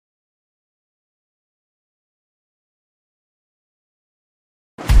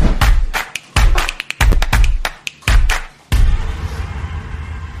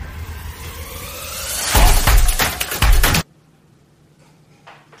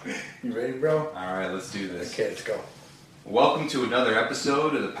You ready, bro? All right, let's do this. Okay, let's go. Welcome to another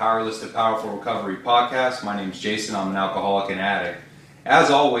episode of the Powerless to Powerful Recovery podcast. My name is Jason. I'm an alcoholic and addict. As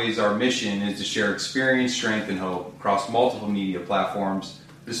always, our mission is to share experience, strength, and hope across multiple media platforms,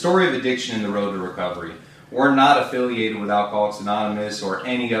 the story of addiction and the road to recovery. We're not affiliated with Alcoholics Anonymous or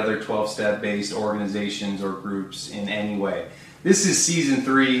any other 12-step based organizations or groups in any way. This is season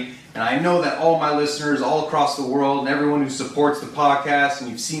 3, and I know that all my listeners all across the world and everyone who supports the podcast,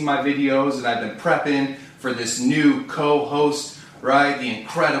 and you've seen my videos, and I've been prepping for this new co-host, right? The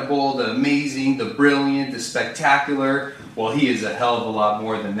incredible, the amazing, the brilliant, the spectacular. Well, he is a hell of a lot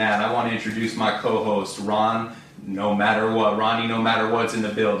more than that. I want to introduce my co-host, Ron, no matter what. Ronnie, no matter what's in the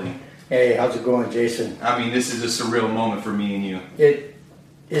building. Hey, how's it going, Jason? I mean, this is a surreal moment for me and you. It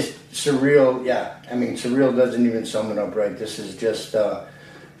is surreal, yeah. I mean, surreal doesn't even sum it up right. This is just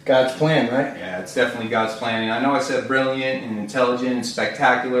God's plan, right? Yeah, it's definitely God's plan. And I know I said brilliant and intelligent and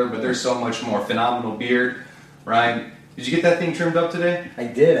spectacular, but there's so much more. Phenomenal beard, right? Did you get that thing trimmed up today? I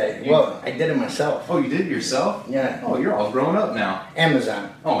did. I did it myself. Oh, you did it yourself? Yeah. Oh, you're all grown up now.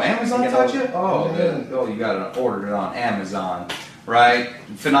 Amazon. Oh, Amazon taught you? Oh, good. Oh, you got it ordered it on Amazon, right?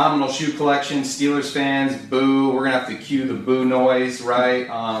 Phenomenal shoe collection. Steelers fans, boo. We're gonna have to cue the boo noise, right?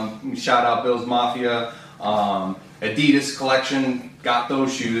 Shout out Bills Mafia. Adidas collection. Got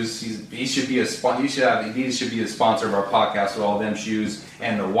those shoes. He should be Adidas should be the sponsor of our podcast with all them shoes.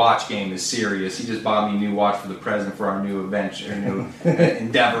 And the watch game is serious. He just bought me a new watch for the present for our new adventure, new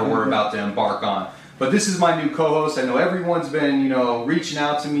endeavor we're about to embark on. But this is my new co-host. I know everyone's been, reaching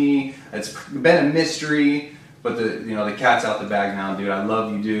out to me. It's been a mystery, but the cat's out the bag now, dude. I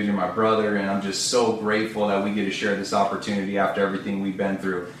love you, dude. You're my brother, and I'm just so grateful that we get to share this opportunity after everything we've been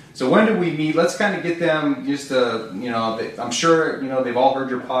through. So when did we meet? Let's kind of get them just I'm sure, they've all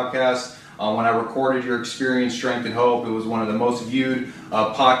heard your podcast. When I recorded your Experience, Strength, and Hope, it was one of the most viewed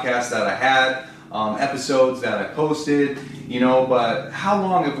podcasts that I had, episodes that I posted, but how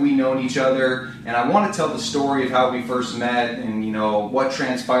long have we known each other? And I want to tell the story of how we first met and, what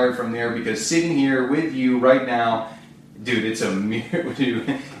transpired from there, because sitting here with you right now, dude, it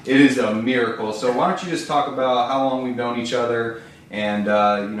is a miracle. So why don't you just talk about how long we've known each other and,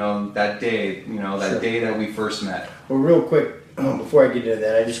 that day, Sure. day that we first met. Well, real quick, before I get into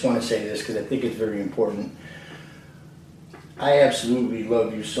that, I just want to say this because I think it's very important. I absolutely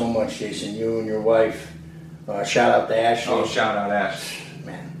love you so much, Jason. You and your wife. Shout out to Ashley. Oh, shout out Ash.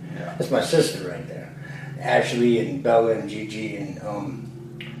 Man, Yeah. that's my sister right there. Ashley and Bella and Gigi. And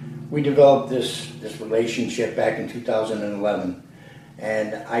we developed this relationship back in 2011.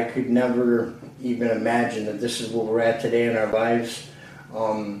 And I could never even imagine that this is where we're at today in our lives,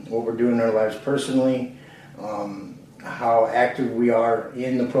 what we're doing in our lives personally, how active we are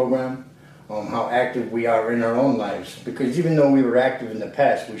in the program, how active we are in our own lives. Because even though we were active in the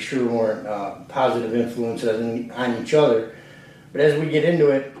past, we sure weren't positive influences on each other. But as we get into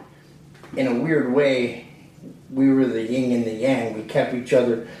it, in a weird way, we were the yin and the yang. We kept each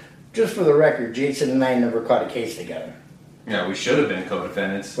other. Just for the record, Jason and I never caught a case together. Yeah, we should have been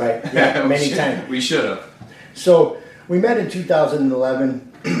co-defendants. Right, yeah, many times. We should have. So we met in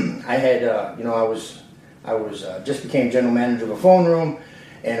 2011. I had, I was just became general manager of a phone room,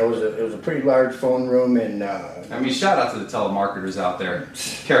 and it was a pretty large phone room. And shout out to the telemarketers out there.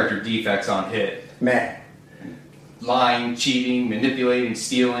 Character defects on hit. Man, Lying, cheating, manipulating,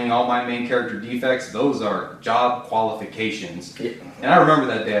 stealing, all my main character defects, those are job qualifications. Yeah. And I remember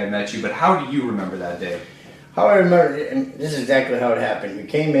that day I met you, but how do you remember that day? how I remember, and this is exactly how it happened. You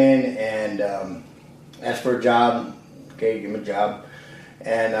came in and asked for a job. Okay, give me a job.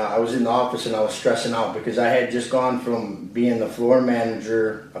 And I was in the office and I was stressing out because I had just gone from being the floor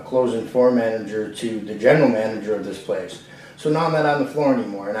manager, a closing floor manager, to the general manager of this place. So now I'm not on the floor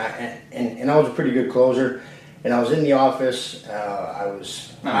anymore, and I was a pretty good closer. And I was in the office. I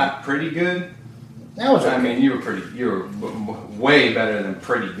was Not pretty good. That was okay. I mean, you were way better than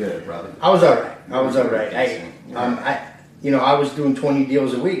pretty good, brother. I was all right. I was doing 20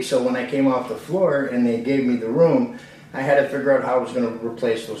 deals a week. So when I came off the floor and they gave me the room, I had to figure out how I was going to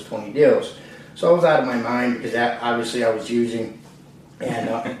replace those 20 deals. So I was out of my mind because obviously I was using.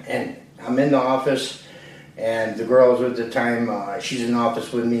 And I'm in the office, and the girl I was with at the time, she's in the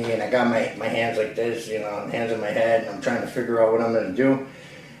office with me, and I got my hands like this, hands on my head, and I'm trying to figure out what I'm going to do.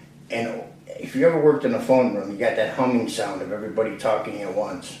 And if you ever worked in a phone room, you got that humming sound of everybody talking at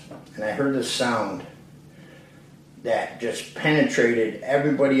once. And I heard this sound that just penetrated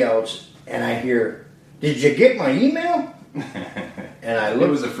everybody else, and I hear, "Did you get my email?" And I looked. It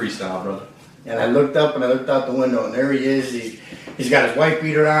was a freestyle, brother. And I looked up and I looked out the window, and there he is. He's got his wife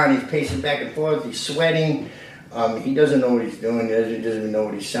beater on. He's pacing back and forth. He's sweating. He doesn't know what he's doing. He doesn't even know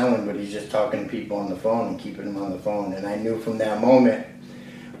what he's selling, but he's just talking to people on the phone and keeping them on the phone. And I knew from that moment,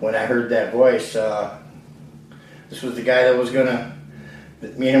 when I heard that voice, this was the guy that was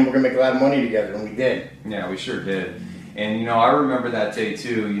me and him were gonna make a lot of money together, and we did. Yeah, we sure did. And I remember that day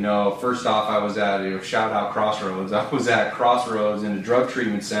too. First off, I was at shout out Crossroads. I was at Crossroads in a drug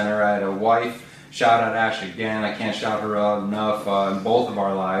treatment center. I had a wife. Shout out Ashley again. I can't shout her out enough in both of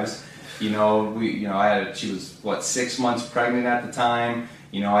our lives. She was 6 months pregnant at the time.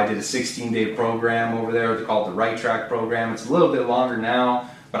 I did a 16-day program over there. It's called the Right Track program. It's a little bit longer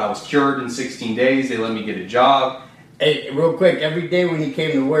now, but I was cured in 16 days. They let me get a job. Hey, real quick, every day when he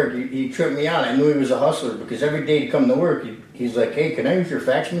came to work, he tripped me out. I knew he was a hustler because every day he'd come to work, he's like, hey, can I use your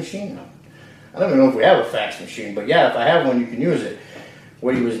fax machine? I don't even know if we have a fax machine, but yeah, if I have one, you can use it.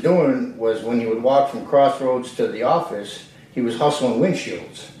 What he was doing was when he would walk from Crossroads to the office, he was hustling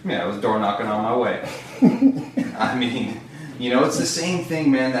windshields. Yeah, I was door knocking on my way. I mean, it's the same thing,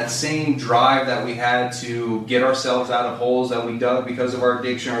 man. That same drive that we had to get ourselves out of holes that we dug because of our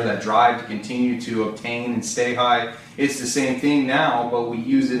addiction, or that drive to continue to obtain and stay high. It's the same thing now, but we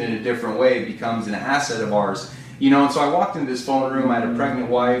use it in a different way. It becomes an asset of ours. And so I walked into this phone room. I had a pregnant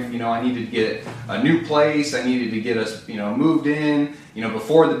wife. I needed to get a new place. I needed to get us, moved in.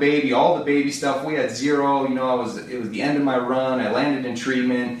 Before the baby, all the baby stuff, we had zero. It was the end of my run. I landed in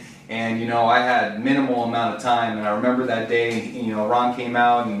treatment, and I had minimal amount of time. And I remember that day, Ron came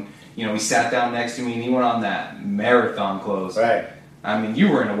out and he sat down next to me and he went on that marathon close. Right. I mean, you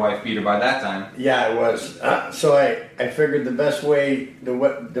were in a wife beater by that time. Yeah, I was. So I figured the best way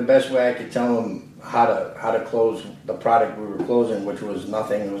I could tell him how to close the product we were closing, which was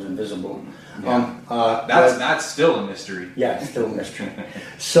nothing. It was invisible. Yeah. That's still a mystery. Yeah, it's still a mystery.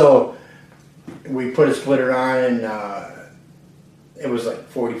 So we put a splitter on, and it was like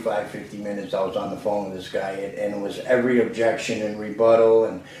 45, 50 minutes. I was on the phone with this guy, and it was every objection and rebuttal,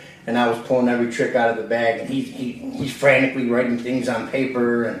 and I was pulling every trick out of the bag, and he's frantically writing things on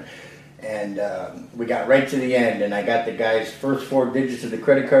paper, and we got right to the end, and I got the guy's first 4 digits of the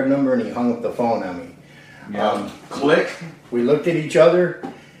credit card number, and he hung up the phone on me. Yeah. Click. We looked at each other,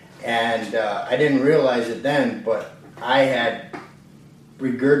 and I didn't realize it then, but I had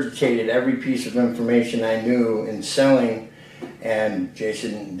regurgitated every piece of information I knew in selling. And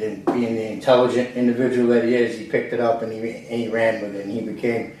Jason, being the intelligent individual that he is, he picked it up and he ran with it, and he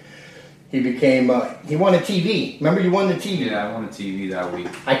won a TV. Remember, you won the TV? Yeah, I won a TV that week.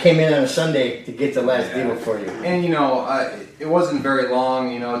 I came in on a Sunday to get the last deal for you. And it wasn't very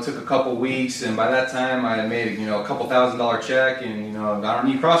long. It took a couple weeks, and by that time I had made a couple $1,000 check, and I don't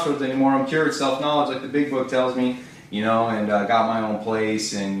need Crossroads anymore. I'm cured, self-knowledge, like the big book tells me. And got my own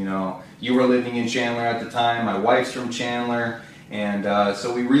place, and you were living in Chandler at the time. My wife's from Chandler, and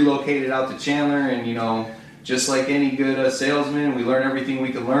so we relocated out to Chandler, and just like any good salesman, we learned everything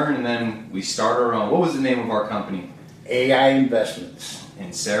we could learn, and then we started our own. What was the name of our company? AI Investments.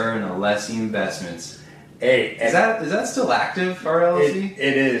 And Sarah and Alessi Investments. Hey, is that still active, our LLC?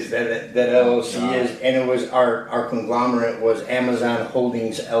 It is. That LLC is, and it was our conglomerate was Amazon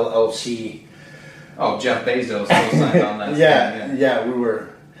Holdings LLC. Oh, Jeff Bezos co-signed on that. Yeah. We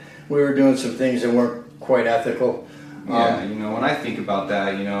were doing some things that weren't quite ethical. Yeah, when I think about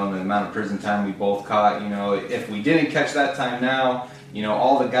that, and the amount of prison time we both caught, if we didn't catch that time now,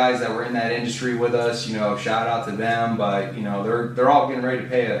 all the guys that were in that industry with us, shout out to them, but they're all getting ready to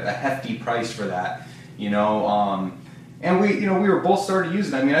pay a hefty price for that, and we were both started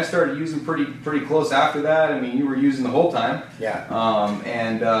using. I mean, I started using pretty close after that. I mean, you were using the whole time. Yeah.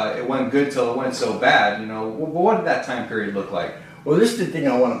 And it went good till it went so bad. What did that time period look like? Well, this is the thing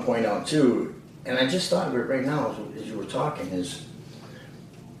I want to point out too, and I just thought of it right now as you were talking, is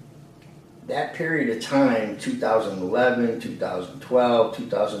that period of time, 2011, 2012,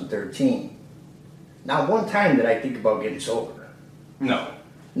 2013. Not one time did I think about getting sober. No,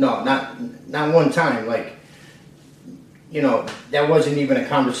 not one time. Like, that wasn't even a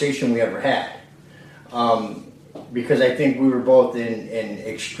conversation we ever had. Because I think we were both in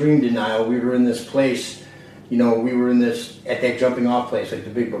extreme denial. We were in this place, we were at that jumping off place like the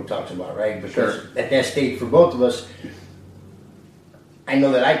big book talks about, right? Because at that stage for both of us, I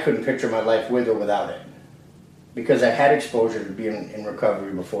know that I couldn't picture my life with or without it. Because I had exposure to being in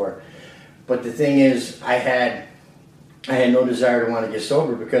recovery before. But the thing is, I had no desire to want to get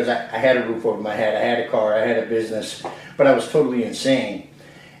sober because I had a roof over my head, I had a car, I had a business, but I was totally insane.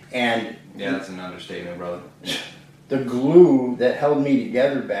 And yeah, that's an understatement, brother. The glue that held me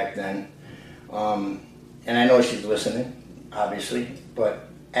together back then, and I know she's listening, obviously, but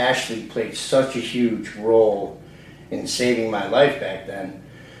Ashley played such a huge role in saving my life back then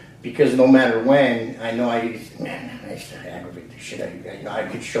because no matter when, I know I used to aggravate the shit out of you guys. You know, I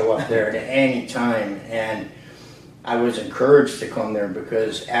could show up there at any time, and I was encouraged to come there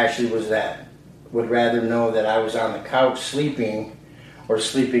because Ashley would rather know that I was on the couch sleeping or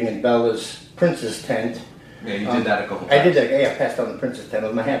sleeping in Bella's princess tent. Yeah, you did that a couple times. I did that. Yeah, I passed on the princess tent. It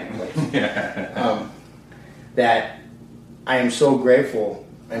was my happy place. Yeah. That I am so grateful.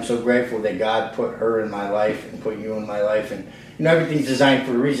 I'm so grateful that God put her in my life and put you in my life. And, you know, everything's designed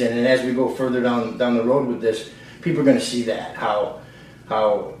for a reason. And as we go further down the road with this, people are going to see that. How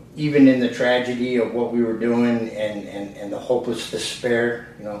even in the tragedy of what we were doing and the hopeless despair,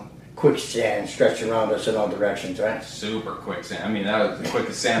 you know, quicksand stretched around us in all directions, right? Super quicksand. I mean, that was the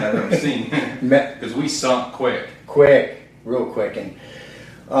quickest sand I've ever seen. Because we sunk quick. Real quick. And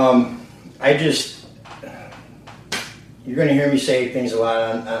you're going to hear me say things a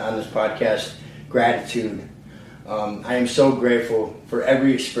lot on this podcast. Gratitude. I am so grateful for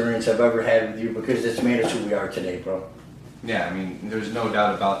every experience I've ever had with you because it's made us who we are today, bro. Yeah, I mean, there's no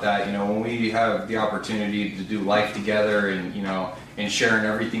doubt about that. You know, when we have the opportunity to do life together and, you know, and sharing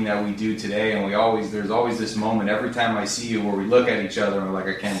everything that we do today, and there's always this moment every time I see you where we look at each other and we're like,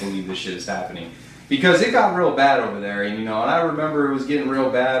 I can't believe this shit is happening. Because it got real bad over there, and, you know, and I remember it was getting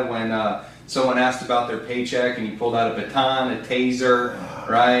real bad when someone asked about their paycheck and you pulled out a baton, a taser,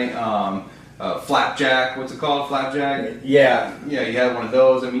 right? Flapjack, what's it called? Flapjack? Yeah. Yeah, you had one of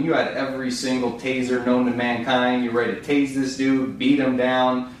those. I mean, you had every single taser known to mankind. You're ready to tase this dude, beat him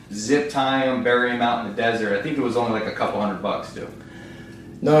down, zip tie him, bury him out in the desert. I think it was only like a couple $100 too.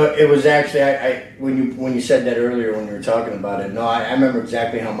 No, it was actually, when you said that earlier when you were talking about it, no, I remember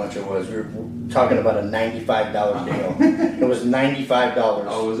exactly how much it was. We were talking about a $95 deal. It was $95.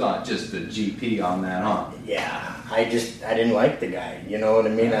 Oh, it was on just the GP on that, huh? Yeah, I didn't like the guy, you know what I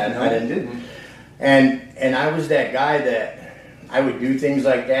mean? I didn't. And I was that guy that I would do things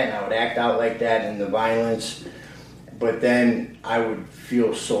like that and I would act out like that and the violence, but then I would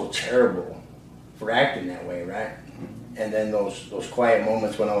feel so terrible for acting that way, right? And then those quiet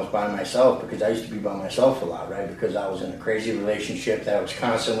moments when I was by myself, because I used to be by myself a lot, right? Because I was in a crazy relationship that I was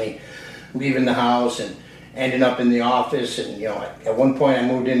constantly leaving the house and ending up in the office. And, you know, at one point I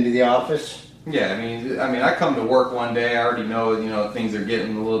moved into the office. Yeah, I come to work one day. I already know, things are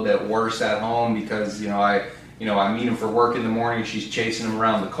getting a little bit worse at home because, I meet him for work in the morning. She's chasing him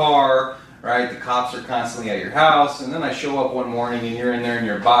around the car, right? The cops are constantly at your house. And then I show up one morning and you're in there in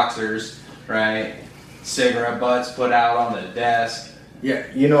your boxers, right? Cigarette butts put out on the desk. Yeah,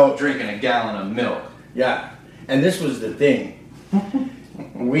 drinking a gallon of milk. Yeah, and this was the thing.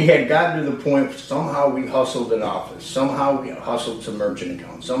 We had gotten to the point, somehow we hustled an office. Somehow we hustled some merchant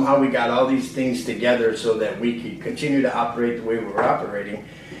accounts. Somehow we got all these things together so that we could continue to operate the way we were operating.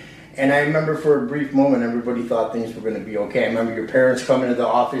 And I remember for a brief moment, everybody thought things were going to be okay. I remember your parents coming to the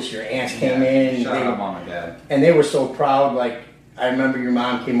office, your aunts came in. Shout out Mom and Dad. And they were so proud, like, I remember your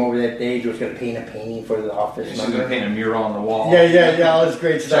mom came over that day. She was going to paint a painting for the office. She was going to paint a mural on the wall. Yeah, all this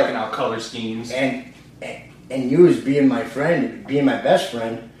great stuff. Checking out color schemes. And you as being my friend, being my best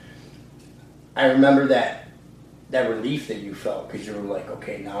friend, I remember that relief that you felt because you were like,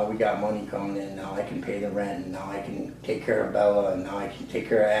 okay, now we got money coming in. Now I can pay the rent. And now I can take care of Bella. And now I can take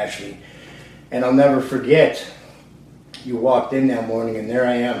care of Ashley. And I'll never forget, you walked in that morning and there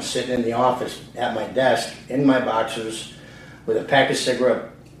I am sitting in the office at my desk in my boxers with a pack of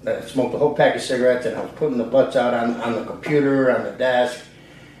cigarettes. I smoked a whole pack of cigarettes and I was putting the butts out on the computer, on the desk.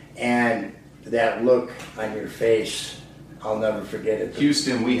 And that look on your face, I'll never forget it.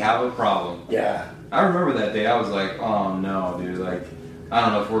 Houston, we have a problem. Yeah. I remember that day. I was like, oh no, dude. Like, I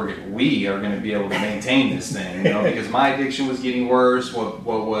don't know if we are going to be able to maintain this thing, because my addiction was getting worse. What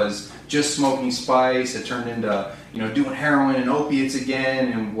was just smoking spice, it turned into, doing heroin and opiates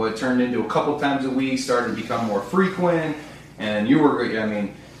again, and what turned into a couple times a week started to become more frequent. And you were,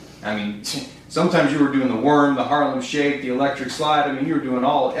 sometimes you were doing the worm, the Harlem Shake, the electric slide. You were doing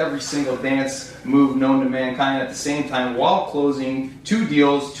every single dance move known to mankind at the same time while closing 2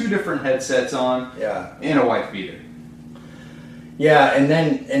 deals, 2 different headsets on, in a wife beater. Yeah, and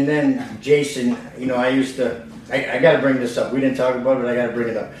then Jason, I got to bring this up. We didn't talk about it, but I got to bring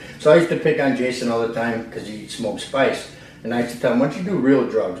it up. So I used to pick on Jason all the time because he smoked spice. And I used to tell him, why don't you do real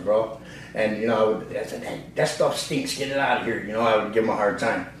drugs, bro? And, I said, hey, that stuff stinks, get it out of here. I would give him a hard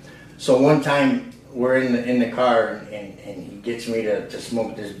time. So one time we're in the car and he gets me to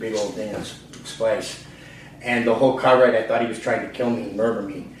smoke this big old thing of spice. And the whole car ride I thought he was trying to kill me and murder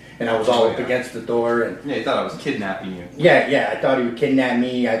me. And I was all up against the door. And he thought I was kidnapping you. Yeah, I thought he would kidnap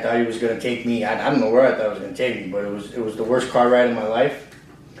me. I thought he was going to take me. I don't know where I thought he was going to take me, but it was the worst car ride of my life.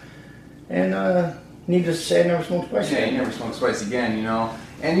 And needless to say, I never smoked spice again. Yeah, you never smoked spice again,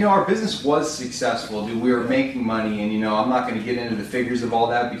 And you know, our business was successful, dude. We were making money, and you know, I'm not going to get into the figures of all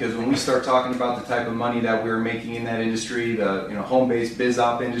that, because when we start talking about the type of money that we were making in that industry, the, you know, home-based biz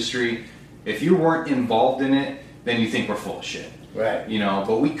op industry, if you weren't involved in it, then you think we're full of shit. Right. You know,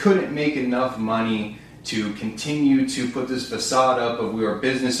 but we couldn't make enough money to continue to put this facade up of we are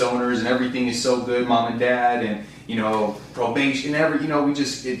business owners and everything is so good, mom and dad, and you know, probation, you know, it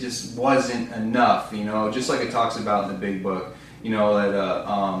just wasn't enough. You know, just like it talks about in the big book. You know, that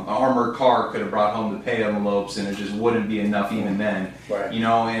an armored car could have brought home the pay envelopes, and it just wouldn't be enough even then. Right. You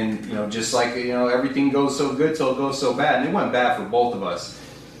know, and you know, just like, you know, everything goes so good till it goes so bad, and it went bad for both of us.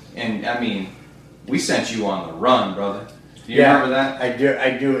 And I mean, we sent you on the run, brother. Do you remember that? I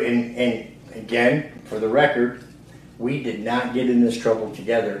do. And again, for the record, we did not get in this trouble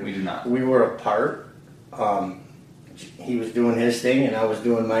together. We did not. We were apart. He was doing his thing, and I was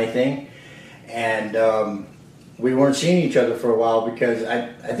doing my thing, and we weren't seeing each other for a while because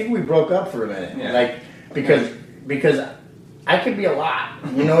I think we broke up for a minute. Yeah. Like because I could be a lot.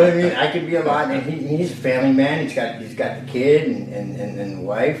 You know what I mean? I could be a lot, and he's a family man. He's got the kid and the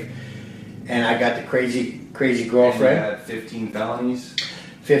wife, and I got the crazy girlfriend. And you had 15 felonies.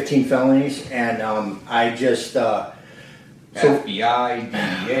 15 felonies, and I just FBI,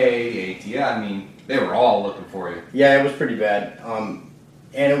 DEA, ATI. I mean, they were all looking for you. Yeah, it was pretty bad, and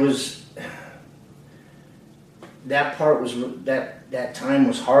it was. That part was that time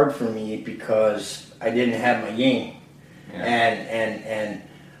was hard for me because I didn't have my yin, and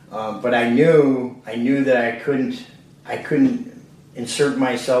but I knew that I couldn't insert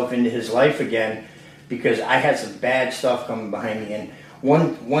myself into his life again because I had some bad stuff coming behind me. And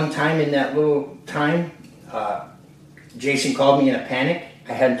one time in that little time, Jason called me in a panic.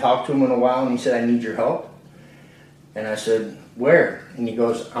 I hadn't talked to him in a while, and he said, "I need your help." And I said, "Where?" And he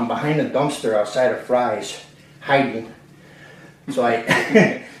goes, "I'm behind a dumpster outside of Fry's, hiding." So I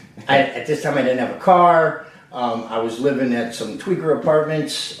at this time I didn't have a car. I was living at some tweaker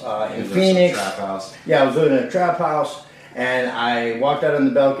apartments in Phoenix. Trap house. Yeah, I was living in a trap house, and I walked out on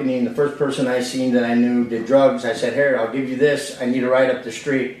the balcony, and the first person I seen that I knew did drugs. I said, "Here, I'll give you this. I need a ride up the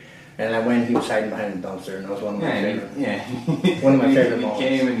street." And I went. He was hiding behind the dumpster, and that was one of my favorite. One of my favorite moments. He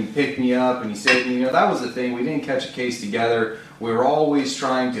came and he picked me up, and he said, you know, that was the thing. We didn't catch a case together. We were always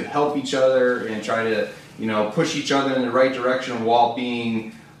trying to help each other and try to, you know, push each other in the right direction while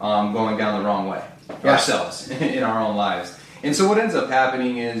being going down the wrong way ourselves in our own lives. And so what ends up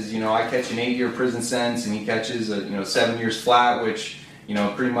happening is, you know, I catch an 8-year prison sentence, and he catches 7 years flat, which, you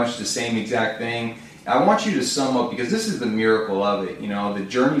know, pretty much the same exact thing. I want you to sum up, because this is the miracle of it, you know, the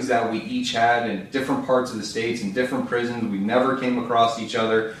journeys that we each had in different parts of the states, in different prisons. We never came across each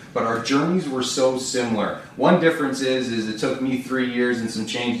other, but our journeys were so similar. One difference is it took me 3 years and some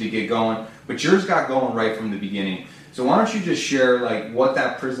change to get going, but yours got going right from the beginning. So why don't you just share like what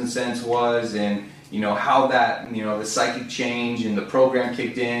that prison sentence was, and you know how that, you know, the psychic change and the program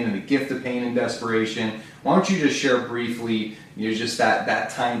kicked in, and the gift of pain and desperation. Why don't you just share briefly, you know, just that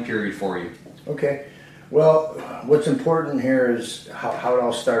time period for you? Okay. Well, what's important here is how it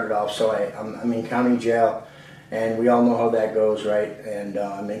all started off. So I'm in county jail, and we all know how that goes, right? And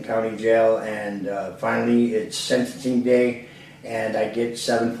I'm in county jail, and finally it's sentencing day, and I get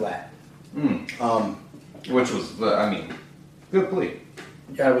 7 flat. Which was, I mean, good plea.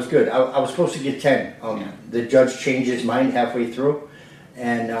 Yeah, it was good. I was supposed to get 10. The judge changed his mind halfway through,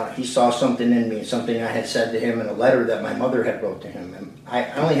 and he saw something in me, something I had said to him in a letter that my mother had wrote to him. And I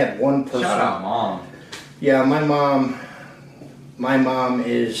only had one person. Shout out, Mom. Yeah, my mom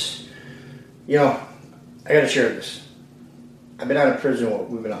is, you know, I gotta share this. I've been out of prison,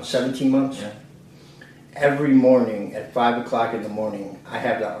 we've been out 17 months. Yeah. Every morning at 5 o'clock in the morning, I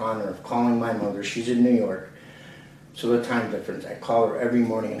have the honor of calling my mother. She's in New York, so the time difference. I call her every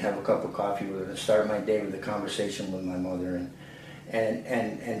morning and have a cup of coffee with her and start my day with a conversation with my mother.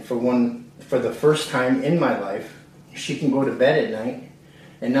 And for the first time in my life, she can go to bed at night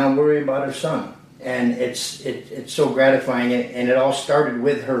and not worry about her son. And it's so gratifying, and it all started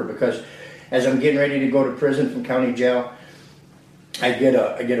with her, because as I'm getting ready to go to prison from county jail, I get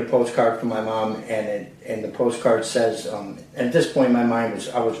a postcard from my mom, and the postcard says, and at this point I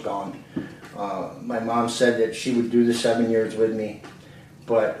was gone. My mom said that she would do the 7 years with me,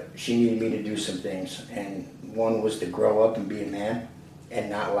 but she needed me to do some things, and one was to grow up and be a man and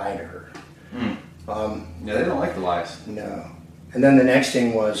not lie to her. Yeah, they don't like the lies. No. And then the next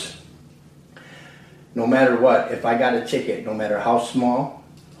thing was, no matter what, if I got a ticket, no matter how small,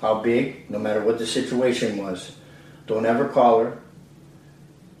 how big, no matter what the situation was, don't ever call her.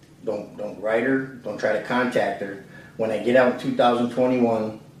 Don't write her. Don't try to contact her. When I get out in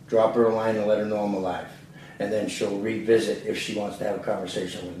 2021, drop her a line and let her know I'm alive. and then she'll revisit if she wants to have a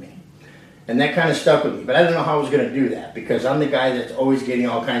conversation with me. And that kind of stuck with me. But I didn't know how I was going to do that, because I'm the guy that's always getting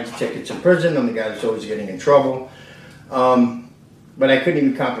all kinds of tickets in prison. I'm the guy that's always getting in trouble. But I couldn't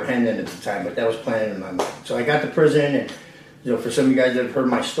even comprehend that at the time, but that was planning in my mind. So I got to prison, and for some of you guys that have heard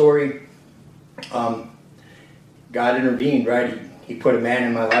my story, God intervened, right? He put a man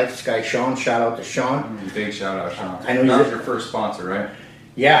in my life, this guy Sean. Shout out to Sean. Big shout out, Sean. I know that was your first sponsor, right?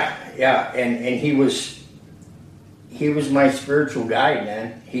 Yeah. And he was my spiritual guide,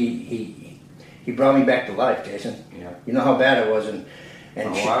 man. He brought me back to life, Jason. Yeah. You know how bad I was, and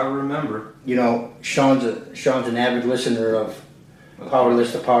I remember. Sean's an avid listener of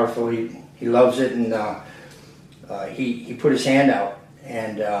Powerless to Powerful. He loves it, and he put his hand out,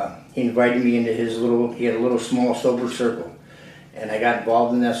 and he invited me into he had a little small sober circle, and I got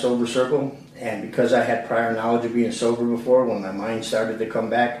involved in that sober circle. And because I had prior knowledge of being sober before, when my mind started to come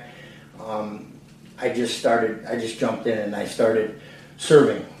back, I just jumped in and I started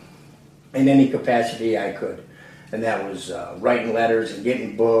serving in any capacity I could. And that was writing letters and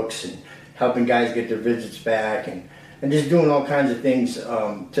getting books and helping guys get their visits back, and just doing all kinds of things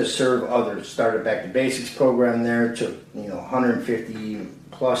to serve others. Started Back to Basics program there, took 150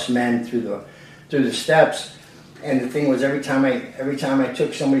 plus men through the steps. And the thing was, every time I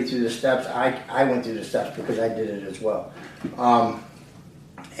took somebody through the steps, I went through the steps because I did it as well.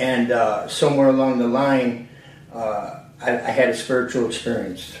 Somewhere along the line, I had a spiritual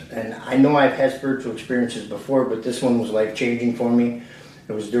experience. And I know I've had spiritual experiences before, but this one was life-changing for me.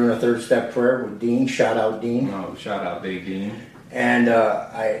 It was during a third step prayer with Dean. Shout out, Dean. Oh, shout out, Big Dean. And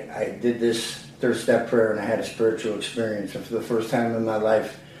I did this third step prayer, and I had a spiritual experience. And for the first time in my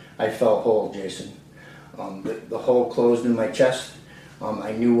life, I felt whole, Jason. The hole closed in my chest.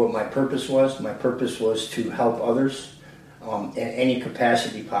 I knew what my purpose was. My purpose was to help others in any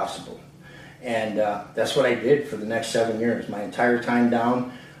capacity possible. And that's what I did for the next 7 years. My entire time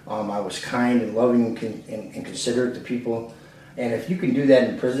down, I was kind and loving and considerate to people. And if you can do that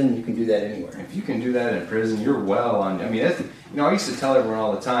in prison, you can do that anywhere. If you can do that in prison, you're well on. I mean, I used to tell everyone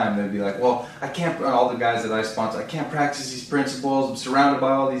all the time. They'd be like, "Well, I can't." All the guys that I sponsor, I can't practice these principles. I'm surrounded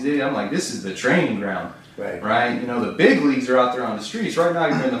by all these idiots. I'm like, this is the training ground, right? The big leagues are out there on the streets. Right now,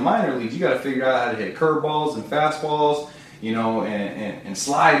 you're in the minor leagues. You got to figure out how to hit curveballs and fastballs, and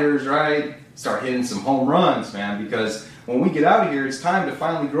sliders, right? Start hitting some home runs, man. Because when we get out of here, it's time to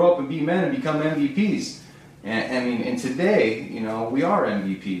finally grow up and be men and become MVPs. And today, we are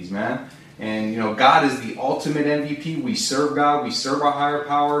MVPs, man. And, God is the ultimate MVP. We serve God. We serve our higher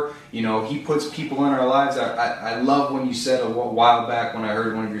power. He puts people in our lives. I love when you said a while back when I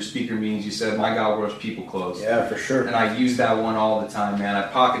heard one of your speaker meetings, you said, my God wears people clothes. Yeah, for sure. And I use that one all the time, man. I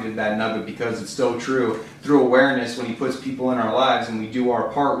pocketed that nugget because it's so true. Through awareness, when he puts people in our lives and we do our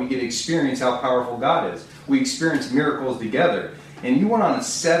part, we get to experience how powerful God is. We experience miracles together. And you went on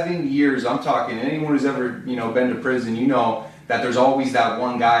 7 years. I'm talking, anyone who's ever, been to prison, that there's always that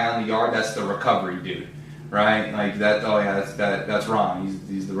one guy on the yard that's the recovery dude, right? Like that, oh yeah, that's Ron.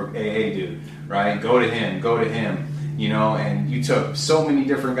 He's the AA dude, right? Go to him, and you took so many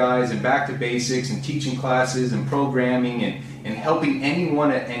different guys and Back to Basics and teaching classes and programming and helping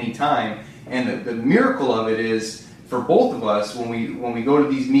anyone at any time. And the miracle of it is, for both of us, when we go to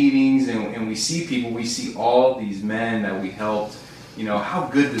these meetings and we see people, we see all these men that we helped. How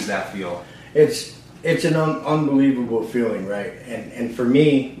good does that feel? It's an unbelievable feeling, right? And for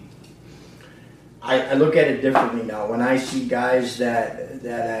me, I look at it differently now. When I see guys that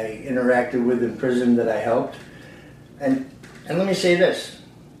I interacted with in prison that I helped, and let me say this,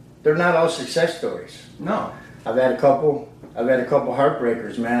 they're not all success stories. No. I've had a couple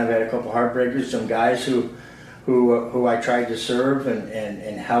heartbreakers, man. I've had a couple heartbreakers, some guys who I tried to serve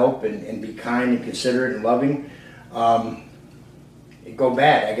and help and be kind and considerate and loving. It go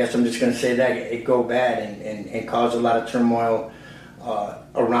bad. I guess I'm just going to say that. It go bad and cause a lot of turmoil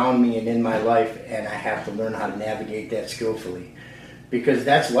around me and in my life, and I have to learn how to navigate that skillfully, because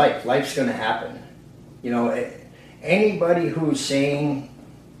that's life. Life's going to happen. Anybody who's saying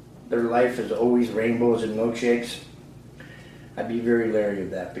their life is always rainbows and milkshakes, I'd be very leery of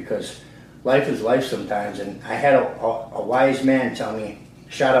that, because life is life sometimes. And I had a wise man tell me,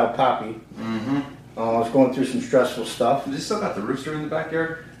 shout out Poppy. Mm-hmm. I was going through some stressful stuff. Is this still got the rooster in the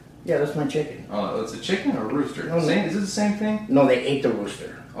backyard? Yeah, that's my chicken. Oh, it's a chicken or a rooster? No, is it the same thing? No, they ate the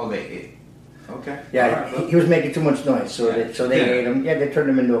rooster. Oh, they ate. Okay. Yeah, he was making too much noise, so they ate him. Yeah, they turned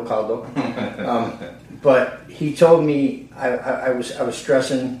him into a caldo. But he told me I was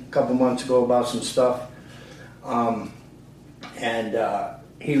stressing a couple months ago about some stuff, and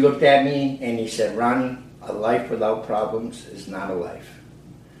he looked at me and he said, "Ronnie, a life without problems is not a life."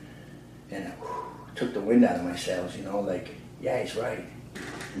 And took the wind out of my sails, you know, like, yeah, he's right.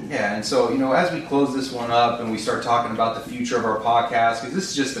 Yeah, and so, you know, as we close this one up and we start talking about the future of our podcast, because this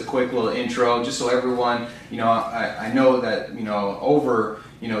is just a quick little intro, just so everyone, you know, I know that, you know, over,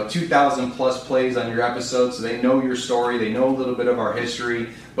 you know, 2,000 plus plays on your episodes, so they know your story, they know a little bit of our history.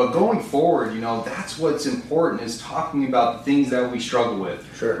 But going forward, you know, that's what's important, is talking about the things that we struggle with.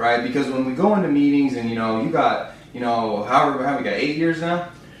 Sure. Right? Because when we go into meetings and, you know, you got, you know, how we got 8 years now?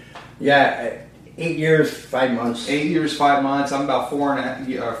 Yeah, 8 years, 5 months. 8 years, 5 months. I'm about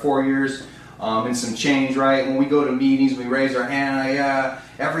 4 years and some change, right? When we go to meetings, we raise our hand,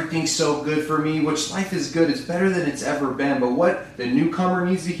 everything's so good for me, which life is good. It's better than it's ever been. But what the newcomer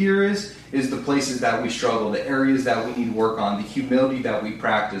needs to hear is the places that we struggle, the areas that we need to work on, the humility that we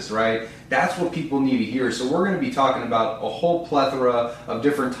practice, right? That's what people need to hear. So we're going to be talking about a whole plethora of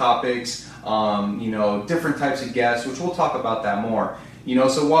different topics, you know, different types of guests, which we'll talk about that more. You know,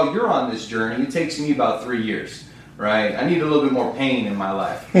 so while you're on this journey, it takes me about 3 years, right? I need a little bit more pain in my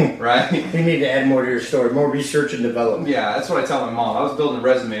life, right? You need to add more to your story, more research and development. Yeah, that's what I tell my mom. I was building a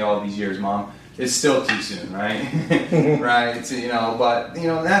resume all these years, Mom. It's still too soon, right? Right? It's, you know, but, you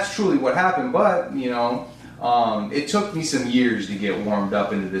know, that's truly what happened. But, you know, it took me some years to get warmed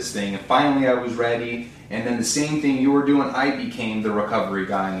up into this thing. And finally I was ready. And then the same thing you were doing, I became the recovery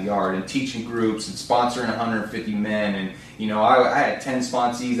guy in the yard and teaching groups and sponsoring 150 men. And, you know, I had 10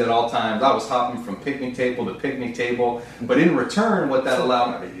 sponsees at all times. I was hopping from picnic table to picnic table. But in return, what that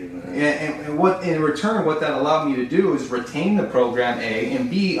allowed me to do is retain the program, A, and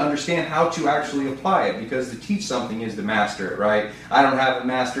B, understand how to actually apply it. Because to teach something is to master it, right? I don't have it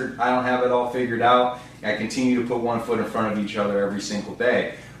mastered. I don't have it all figured out. I continue to put one foot in front of each other every single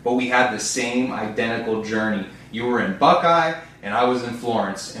day. But we had the same identical journey. You were in Buckeye, and I was in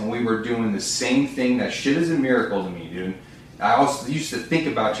Florence, and we were doing the same thing. That shit is a miracle to me, dude. I also used to think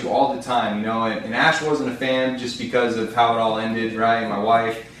about you all the time, you know, and Ash wasn't a fan just because of how it all ended, right? My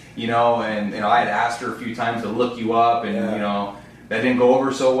wife, you know, and I had asked her a few times to look you up, and, you know, that didn't go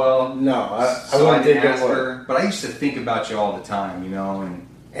over so well. No, I didn't ask her, but I used to think about you all the time, you know,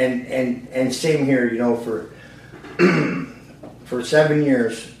 and same here, you know, for 7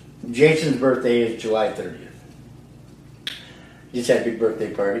 years. Jason's birthday is July 30th. Just had a big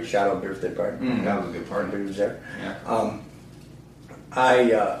birthday party. Shout out birthday party. That was a good party. Everybody was there. Yeah.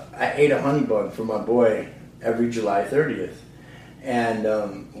 I ate a honey bun for my boy every July 30th. And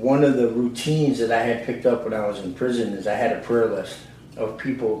one of the routines that I had picked up when I was in prison is I had a prayer list of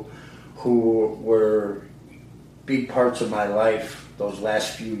people who were big parts of my life those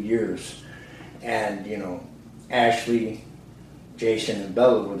last few years. And, you know, Ashley, Jason, and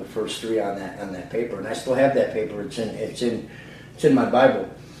Bella were the first three on that paper, and I still have that paper. It's in my Bible,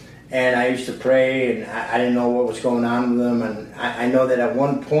 and I used to pray, and I didn't know what was going on with them, and I know that at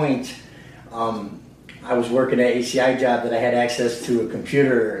one point, I was working at an ACI job that I had access to a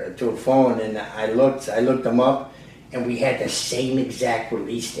computer, to a phone, and I looked them up, and we had the same exact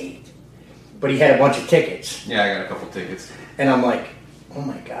release date, but he had a bunch of tickets. Yeah, I got a couple tickets, and I'm like, oh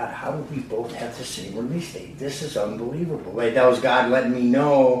my God, how do we both have the same release date? This is unbelievable. Like, that was God letting me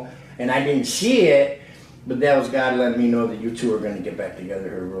know, and I didn't see it, but that was God letting me know that you two are going to get back together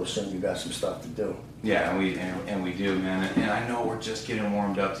here real soon. You got some stuff to do. Yeah, and we do, man. And I know we're just getting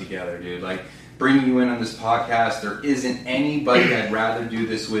warmed up together, dude. Like, bringing you in on this podcast, there isn't anybody I'd rather do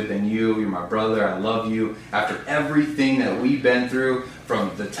this with than you. You're my brother. I love you. After everything that we've been through,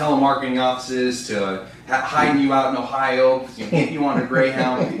 from the telemarketing offices to hiding you out in Ohio, getting you on a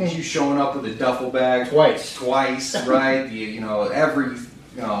Greyhound, you showing up with a duffel bag twice, right? Every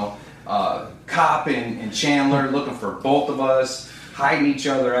cop in Chandler looking for both of us, hiding each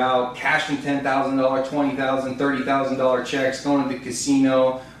other out, cashing $10,000, $20,000, $30,000 checks, going to the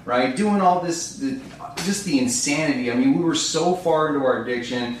casino, right? Doing all this, just the insanity. I mean, we were so far into our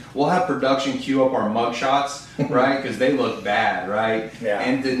addiction. We'll have production queue up our mugshots, right? Because they look bad, right? Yeah.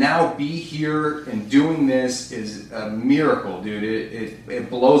 And to now be here and doing this is a miracle, dude. It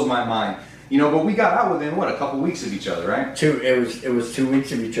blows my mind. You know, but we got out within, a couple weeks of each other, right? It was 2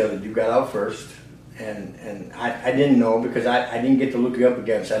 weeks of each other. You got out first. And I didn't know because I didn't get to look you up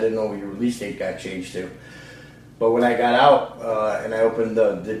again, so I didn't know what your release date got changed to. But when I got out and I opened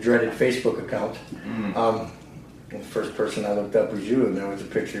the dreaded Facebook account, the first person I looked up was you, and there was a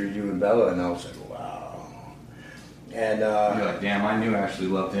picture of you and Bella, and I was like, wow. And you're like, damn, I knew Ashley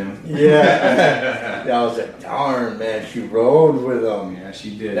loved him. Yeah. I was like, darn, man, she rode with him. Yeah,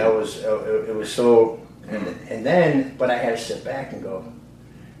 she did. That was, it was so, and then, but I had to sit back and go,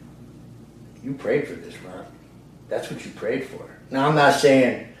 you prayed for this, Ron. That's what you prayed for. Now, I'm not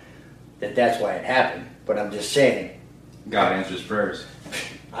saying that that's why it happened, but I'm just saying. God answers prayers.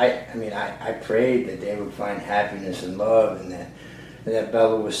 I prayed that they would find happiness and love, and that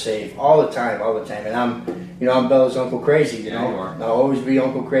Bella was safe all the time. And I'm Bella's Uncle Crazy, you know. You are. I'll always be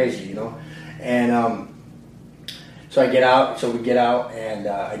Uncle Crazy, you know. And so we get out, and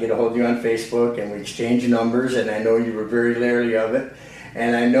I get a hold of you on Facebook, and we exchange numbers, and I know you were very leery of it.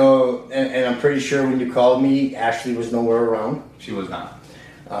 And I know, and I'm pretty sure when you called me, Ashley was nowhere around. She was not.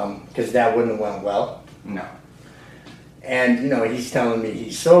 Because that wouldn't have went well. No. And, he's telling me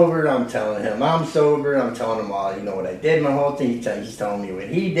he's sober. I'm telling him I'm sober. I'm telling him all, what I did, my whole thing. He's telling me what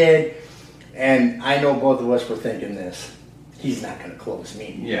he did. And I know both of us were thinking this. He's not going to close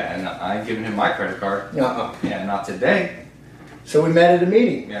me. Yeah, and I ain't giving him my credit card. Uh-uh. Yeah, not today. So we met at a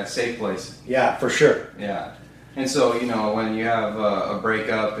meeting. Yeah, safe place. Yeah, for sure. Yeah. And so, when you have a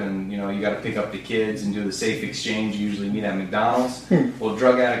breakup and, you got to pick up the kids and do the safe exchange, you usually meet at McDonald's. Well,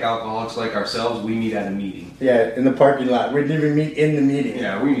 drug addict alcoholics like ourselves, we meet at a meeting. Yeah, in the parking lot. We didn't even meet in the meeting.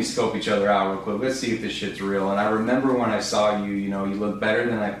 Yeah, we need to scope each other out real quick. Let's see if this shit's real. And I remember when I saw you, you look better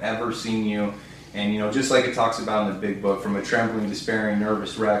than I've ever seen you. And, just like it talks about in the big book, from a trembling, despairing,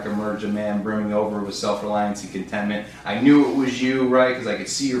 nervous wreck emerged a man brimming over with self-reliance and contentment. I knew it was you, right, because I could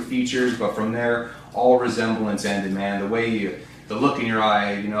see your features, but from there, all resemblance ended, man. The way the look in your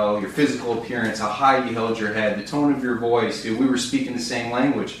eye, your physical appearance, how high you held your head, the tone of your voice, dude, we were speaking the same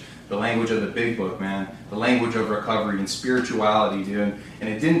language. The language of the big book, man. The language of recovery and spirituality, dude. And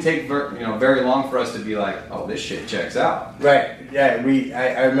it didn't take very long for us to be like, oh, this shit checks out. Right. Yeah.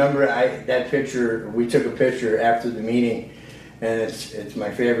 I remember that picture. We took a picture after the meeting, and it's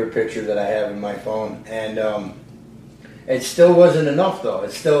my favorite picture that I have in my phone. And it still wasn't enough, though.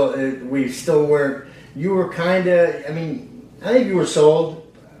 We still weren't. You were kind of. I think you were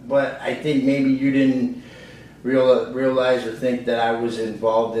sold, but I think maybe you didn't realize or think that I was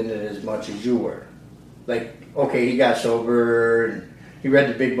involved in it as much as you were. Like, okay, he got sober and he read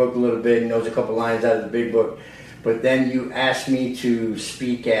the big book a little bit and knows a couple lines out of the big book, but then you asked me to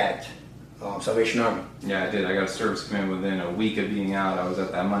speak at Salvation Army. Yeah, I did. I got a service commitment within a week of being out. I was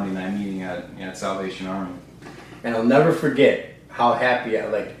at that Monday night meeting at Salvation Army. And I'll never forget how happy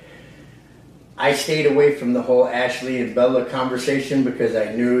I stayed away from the whole Ashley and Bella conversation because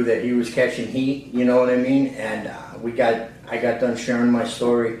I knew that he was catching heat, you know what I mean? And I got done sharing my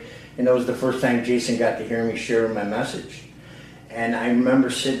story, and that was the first time Jason got to hear me share my message. And I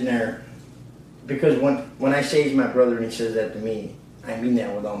remember sitting there, because when I say he's my brother and he says that to me, I mean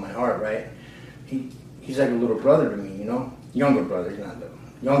that with all my heart, right? He's like a little brother to me, Younger brother, he's not little.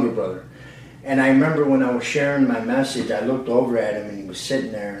 Younger brother. And I remember when I was sharing my message, I looked over at him and he was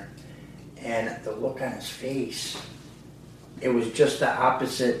sitting there, and the look on his face, it was just the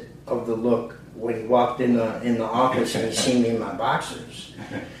opposite of the look when he walked in the office and he seen me in my boxers.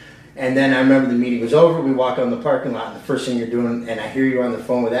 And then I remember the meeting was over, we walk out in the parking lot, and the first thing you're doing, and I hear you on the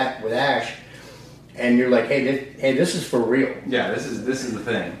phone with Ash, and you're like, hey, this is for real. Yeah, this is the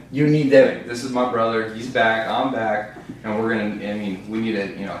thing. You need that. Like, this is my brother, he's back, I'm back, and we need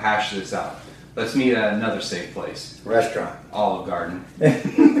to, hash this out. Let's meet at another safe place. Restaurant. Olive Garden.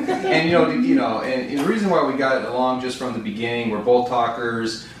 And and the reason why we got along just from the beginning, we're both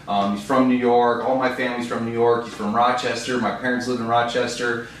talkers. He's from New York. All my family's from New York. He's from Rochester. My parents lived in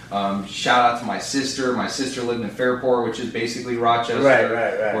Rochester. Shout out to my sister. My sister lived in Fairport, which is basically Rochester.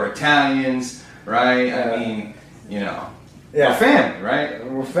 Right. We're Italians, right? Yeah. We're family, right?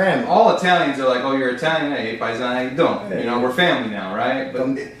 We're family. All Italians are like, oh, you're Italian? Hey, paisano, how you doing? We're family now, right?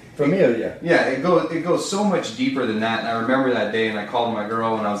 But Familia. Yeah, it goes so much deeper than that. And I remember that day, and I called my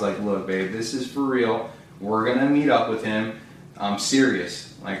girl, and I was like, "Look, babe, this is for real. We're gonna meet up with him. I'm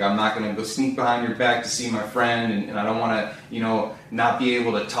serious. Like, I'm not gonna go sneak behind your back to see my friend, and I don't want to, not be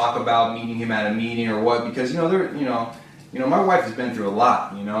able to talk about meeting him at a meeting or what, because my wife has been through a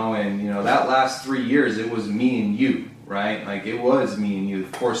lot, and that last 3 years, it was me and you, right? Like, it was me and you.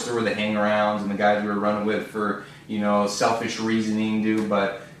 Of course, there were the hangarounds and the guys we were running with for selfish reasoning, dude,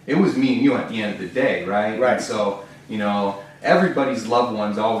 but it was me and you at the end of the day, right? Right. And so, everybody's loved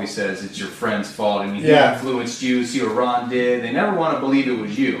ones always says it's your friend's fault. He influenced you, see what Ron did. They never want to believe it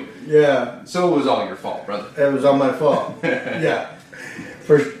was you. Yeah. So it was all your fault, brother. It was all my fault. Yeah.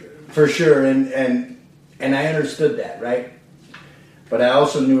 For sure. And I understood that, right? But I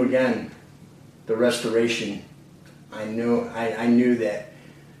also knew, again, the restoration. I knew that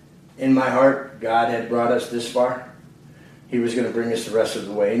in my heart, God had brought us this far. He was going to bring us the rest of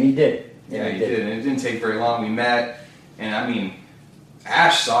the way, and he did. Yeah, he did. And it didn't take very long. We met, and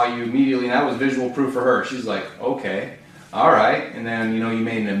Ash saw you immediately, and that was visual proof for her. She's like, okay, all right. And then, you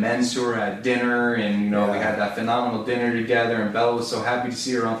made an amends to her at dinner, and, we had that phenomenal dinner together, and Bella was so happy to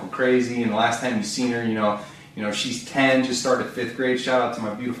see her Uncle Crazy, and the last time you seen her, You know, she's 10, just started 5th grade. Shout out to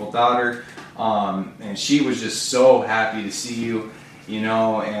my beautiful daughter. And she was just so happy to see you, you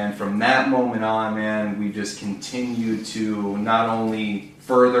know, and from that moment on, man, we just continued to not only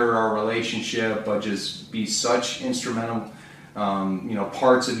further our relationship, but just be such instrumental, you know,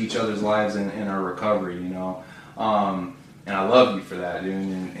 parts of each other's lives in our recovery, you know. And I love you for that, dude.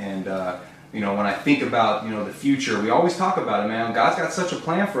 And you know, when I think about, you know, the future, we always talk about it, man. God's got such a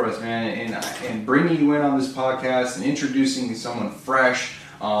plan for us, man. And bringing you in on this podcast and introducing someone fresh,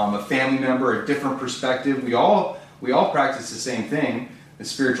 a family member, a different perspective. We all practice the same thing, the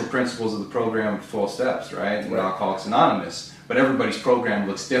spiritual principles of the program of 12 Steps, right? And Alcoholics Anonymous. But everybody's program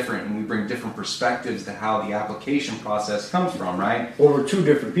looks different, and we bring different perspectives to how the application process comes from, right? Well, we're two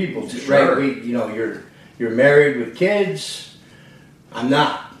different people, Sure. right? You know, you're married with kids. I'm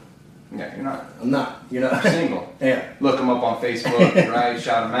not. Yeah, you're not. I'm not. You know, I'm single. Yeah. Look him up on Facebook, right?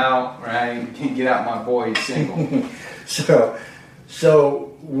 Shout him out, right? Get out, my boy. He's single.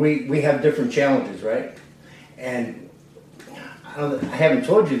 So we have different challenges, right? And I haven't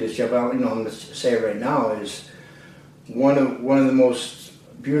told you this yet, but I'm going to say it right now. Is one of the most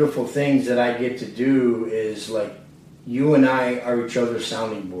beautiful things that I get to do is, like, you and I are each other's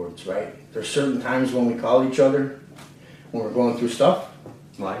sounding boards, right? There's certain times when we call each other when we're going through stuff.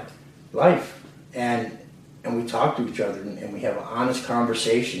 Life. And we talk to each other, and we have honest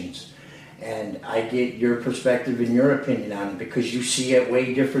conversations. And I get your perspective and your opinion on it because you see it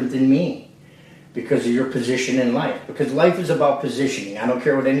way different than me because of your position in life. Because life is about positioning. I don't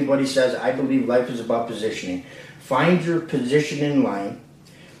care what anybody says. I believe life is about positioning. Find your position in line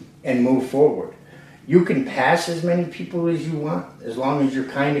and move forward. You can pass as many people as you want as long as you're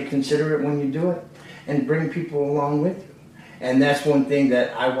kind of considerate when you do it and bring people along with you. And that's one thing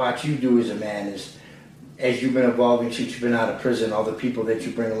that I watch you do as a man is, as you've been evolving since you've been out of prison, all the people that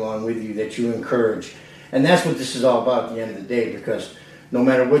you bring along with you, that you encourage. And that's what this is all about at the end of the day, because no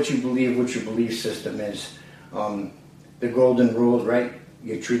matter what you believe, what your belief system is, the golden rule, right?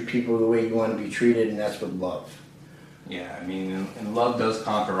 You treat people the way you want to be treated, and that's with love. Yeah, I mean, and love does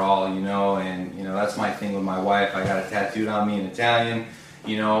conquer all, you know, and, you know, that's my thing with my wife. I got it tattooed on me in Italian,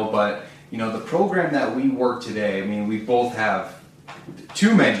 you know, but, you know, the program that we work today, I mean, we both have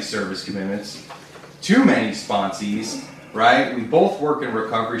too many service commitments, too many sponsees, right? We both work in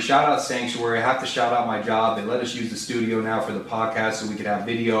recovery. Shout out Sanctuary. I have to shout out my job. They let us use the studio now for the podcast so we could have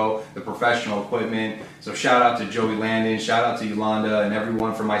video, the professional equipment. So shout out to Joey Landon, shout out to Yolanda and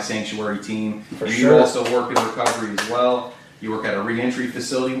everyone from my Sanctuary team. For and sure. You also work in recovery as well. You work at a reentry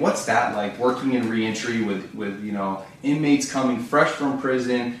facility. What's that like, working in reentry with you know, inmates coming fresh from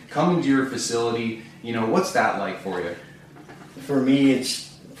prison, coming to your facility? You know, what's that like for you? For me,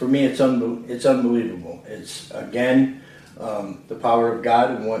 it's unbelievable. It's, again, the power of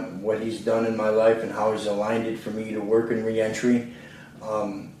God and what He's done in my life and how He's aligned it for me to work in reentry.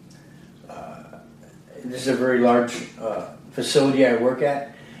 This is a very large facility I work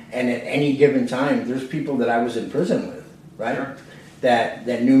at, and at any given time, there's people that I was in prison with, right? Sure. That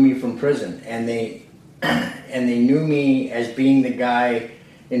knew me from prison, and they knew me as being the guy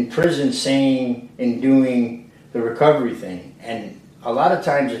in prison saying and doing the recovery thing. And a lot of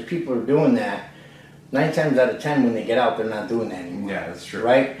times, if people are doing that, 9 times out of 10, when they get out, they're not doing that anymore. Yeah, that's true.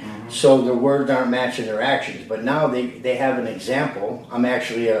 Right? Mm-hmm. So their words aren't matching their actions. But now they have an example. I'm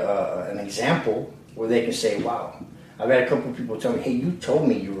actually an example where they can say, wow. I've had a couple of people tell me, hey, you told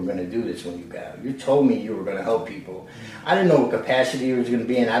me you were going to do this when you got out. You told me you were going to help people. I didn't know what capacity it was going to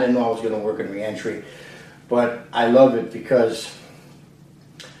be, and I didn't know I was going to work in reentry. But I love it because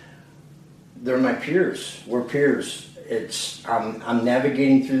they're my peers. We're peers. I'm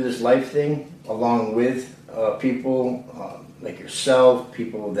navigating through this life thing along with people like yourself,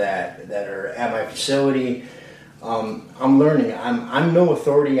 people that are at my facility. I'm learning. I'm no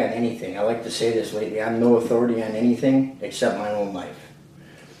authority on anything. I like to say this lately. I'm no authority on anything except my own life,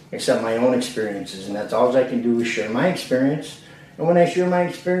 except my own experiences, and that's all I can do is share my experience. And when I share my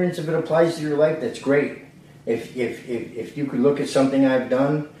experience, if it applies to your life, that's great. If you could look at something I've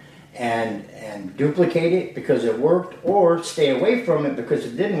done and duplicate it because it worked, or stay away from it because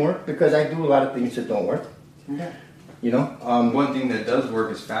it didn't work, because I do a lot of things that don't work. Okay. You know, one thing that does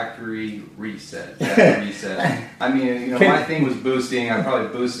work is factory reset. I mean, you know, my thing was boosting. I probably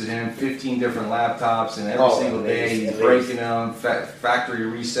boosted him 15 different laptops, and every single day he's breaking them. Factory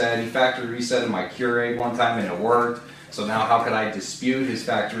reset. He factory resetted my Keurig one time, and it worked. So now, how could I dispute his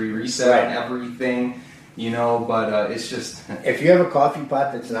factory reset on everything? You know, but it's just if you have a coffee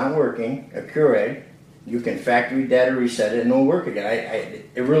pot that's not working, a Keurig, You can factory data reset it and it'll work again.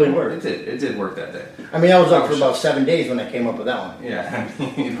 It really worked. It did work that day. I mean, I was up for about 7 days when I came up with that one. Yeah,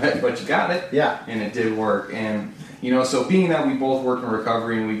 but you got it. Yeah. And it did work. And, so being that we both work in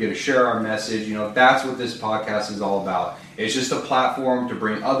recovery and we get to share our message, that's what this podcast is all about. It's just a platform to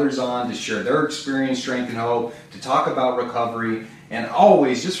bring others on, to share their experience, strength, and hope, to talk about recovery. And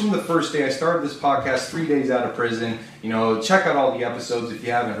always, just from the first day I started this podcast, 3 days out of prison, check out all the episodes if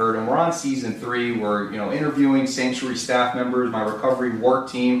you haven't heard them. We're on season 3. We're, interviewing Sanctuary staff members, my recovery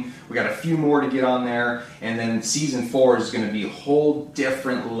work team. We got a few more to get on there. And then season 4 is going to be a whole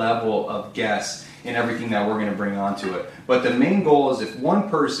different level of guests and everything that we're going to bring onto it. But the main goal is if one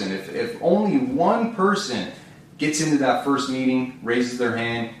person, if only one person gets into that first meeting, raises their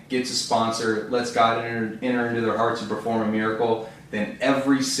hand, gets a sponsor, lets God enter into their hearts and perform a miracle, then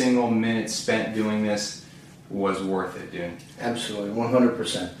every single minute spent doing this was worth it, dude. Absolutely,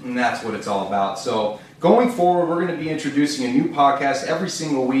 100%. And that's what it's all about. So going forward, we're going to be introducing a new podcast every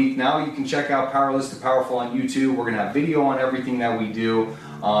single week. Now you can check out Powerless to Powerful on YouTube. We're going to have video on everything that we do.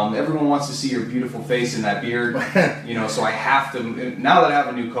 Everyone wants to see your beautiful face and that beard, so I have to, now that I have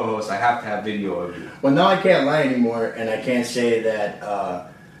a new co-host, I have to have video of you. Well, now I can't lie anymore, and I can't say that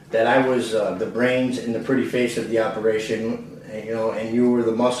that I was the brains and the pretty face of the operation, and you were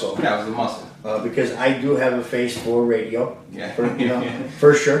the muscle. Yeah, I was the muscle. Because I do have a face for radio. Yeah.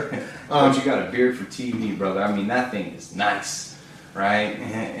 For sure. But you got a beard for TV, brother. I mean, that thing is nice, right?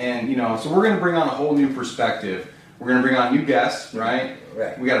 And so we're going to bring on a whole new perspective. We're going to bring on new guests, right?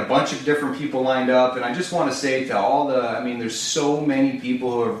 Right. We got a bunch of different people lined up, and I just want to say to all there's so many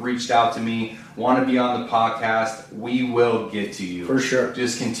people who have reached out to me, want to be on the podcast. We will get to you. For sure.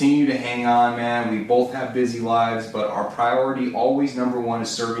 Just continue to hang on, man. We both have busy lives, but our priority, always number one, is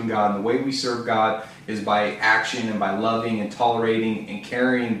serving God. And the way we serve God is by action and by loving and tolerating and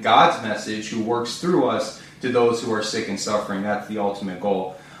carrying God's message, who works through us, to those who are sick and suffering. That's the ultimate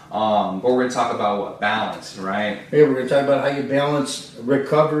goal. But we're going to talk about balance, right? Yeah, we're going to talk about how you balance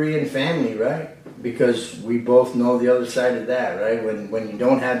recovery and family, right? Because we both know the other side of that, right? When you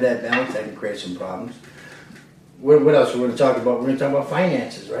don't have that balance, that can create some problems. What else we're going to talk about? We're going to talk about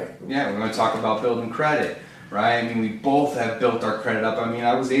finances, right? Yeah, we're going to talk about building credit, right? I mean, we both have built our credit up. I mean,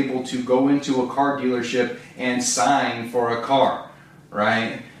 I was able to go into a car dealership and sign for a car,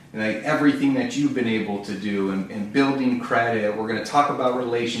 right? Like everything that you've been able to do and building credit. We're going to talk about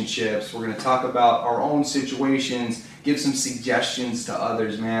relationships. We're going to talk about our own situations, give some suggestions to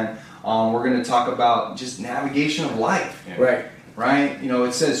others, man. We're going to talk about just navigation of life. Right. Right?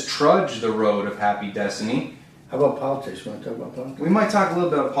 It says trudge the road of happy destiny. How about politics? You want to talk about politics? We might talk a little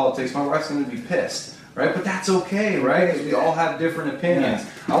bit about politics. My wife's going to be pissed. Right, but that's okay, right? We all have different opinions.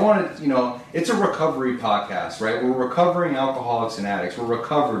 Yeah. I want to, it's a recovery podcast, right? We're recovering alcoholics and addicts. We're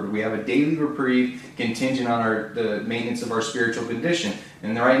recovered. We have a daily reprieve contingent on the maintenance of our spiritual condition.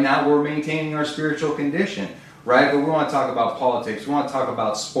 And right now we're maintaining our spiritual condition, right? But we want to talk about politics. We want to talk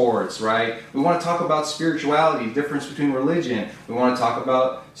about sports, right? We want to talk about spirituality, difference between religion. We want to talk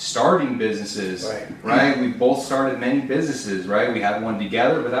about starting businesses, right? We both started many businesses, right? We had one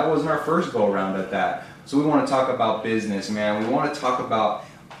together, but that wasn't our first go around at that. So we want to talk about business, man. We want to talk about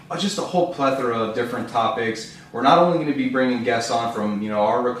just a whole plethora of different topics. We're not only going to be bringing guests on from,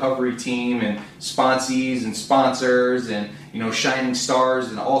 our recovery team and sponsees and sponsors and, shining stars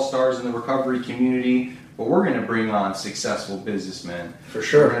and all-stars in the recovery community, but we're going to bring on successful businessmen. For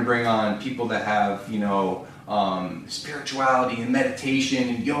sure. We're going to bring on people that have, spirituality and meditation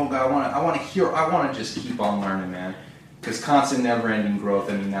and yoga. I want to just keep on learning, man. Because constant, never-ending growth,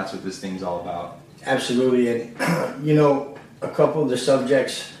 that's what this thing's all about. Absolutely. And, a couple of the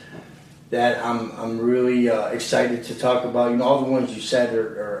subjects that I'm really excited to talk about, all the ones you said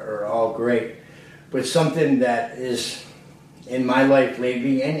are all great. But something that is in my life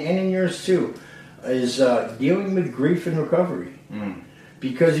lately, and in yours too, is dealing with grief and recovery.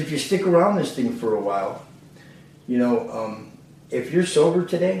 Because if you stick around this thing for a while, if you're sober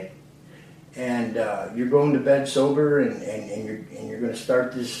today and you're going to bed sober and you're going to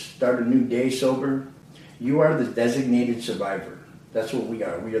start a new day sober, you are the designated survivor. That's what we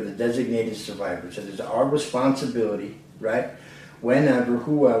are. We are the designated survivors. So it's our responsibility, right? Whenever,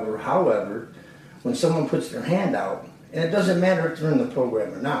 whoever, however, when someone puts their hand out, and it doesn't matter if they're in the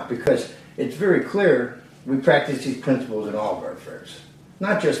program or not, because it's very clear we practice these principles in all of our affairs.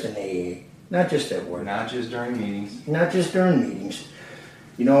 Not just in AA, not just at work. Not just during meetings. Not just during meetings.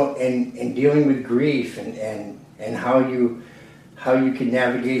 And dealing with grief and how you can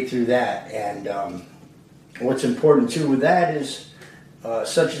navigate through that. And what's important too with that is,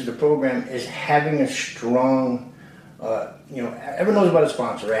 such as the program, is having a strong, everyone knows about a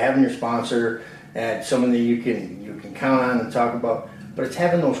sponsor, right? Having your sponsor, and someone that you can count on and talk about. But it's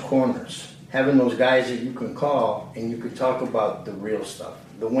having those corners, having those guys that you can call and you can talk about the real stuff.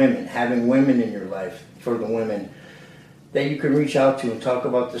 The women, having women in your life for the women that you can reach out to and talk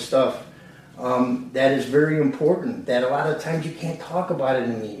about the stuff. That is very important, that a lot of times you can't talk about it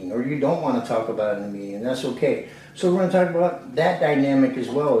in a meeting, or you don't want to talk about it in a meeting, and that's okay. So we're going to talk about that dynamic as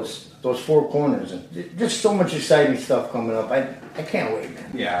well as those four corners, and just so much exciting stuff coming up. I can't wait,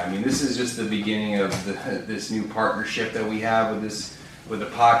 man. Yeah, I mean, this is just the beginning of this new partnership that we have with the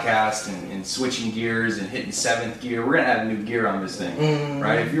podcast and switching gears and hitting seventh gear. We're gonna add a new gear on this thing,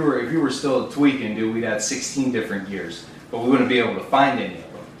 right? If you were still tweaking, dude, we'd add 16 different gears, but we wouldn't be able to find any of them.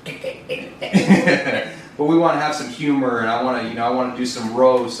 But we want to have some humor, and I want to do some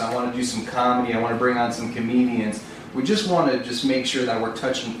roasts. I want to do some comedy. I want to bring on some comedians. We just want to make sure that we're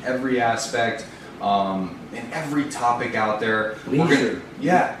touching every aspect and every topic out there. Leisure.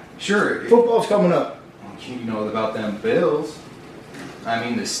 Yeah, sure. Football's coming up. You know about them Bills. I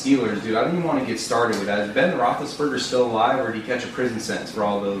mean, the Steelers, dude. I don't even want to get started with that. Is Ben Roethlisberger still alive, or did he catch a prison sentence for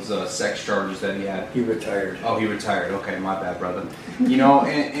all those sex charges that he had? He retired. Oh, he retired. Okay, my bad, brother.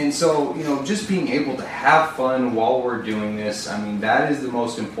 And so, just being able to have fun while we're doing this, I mean, that is the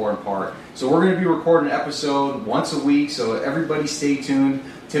most important part. So we're going to be recording an episode once a week, so everybody stay tuned.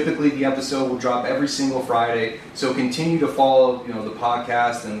 Typically, the episode will drop every single Friday. So continue to follow, the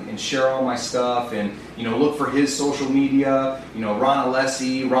podcast and share all my stuff, and look for his social media. Ron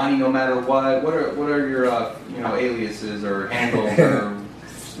Alessi, Ronnie, no matter what. What are your aliases or handles or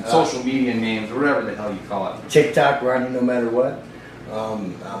social media names, or whatever the hell you call it? TikTok, Ronnie, no matter what.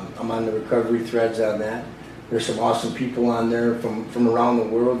 I'm on the recovery threads on that. There's some awesome people on there from around the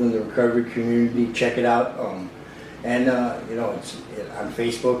world in the recovery community. Check it out. It's on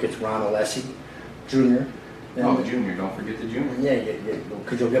Facebook. It's Ron Alessi Jr. And Junior. Don't forget the Junior. Yeah.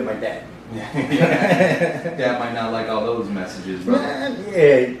 Because you'll get my dad. Dad might not like all those messages, bro.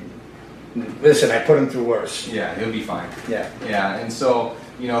 Yeah. Listen, I put him through worse. Yeah, he'll be fine. Yeah. Yeah, and so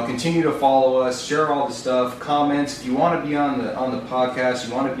continue to follow us, share all the stuff, comments. If you want to be on the podcast,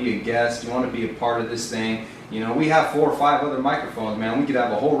 you want to be a guest, you want to be a part of this thing. We have 4 or 5 other microphones, man. We could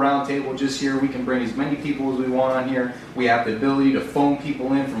have a whole round table just here. We can bring as many people as we want on here. We have the ability to phone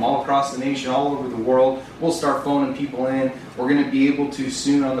people in from all across the nation, all over the world. We'll start phoning people in. We're going to be able to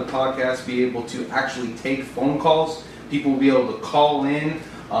soon on the podcast be able to actually take phone calls. People will be able to call in.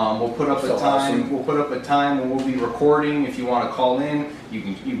 We'll put up a time. Awesome. We'll put up a time when we'll be recording. If you want to call in, you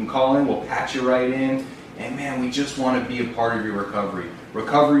can call in. We'll patch you right in. And man, we just want to be a part of your recovery.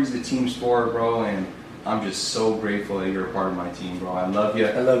 Recovery is the team sport, bro. And I'm just so grateful that you're a part of my team, bro. I love you.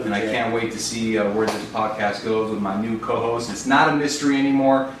 I love you, and Jay. I can't wait to see where this podcast goes with my new co-host. It's not a mystery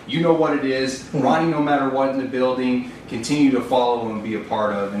anymore. You know what it is. Ronnie, no matter what in the building, continue to follow and be a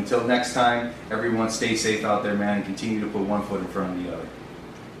part of. Until next time, everyone stay safe out there, man, and continue to put one foot in front of the other.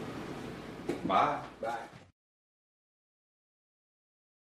 Bye.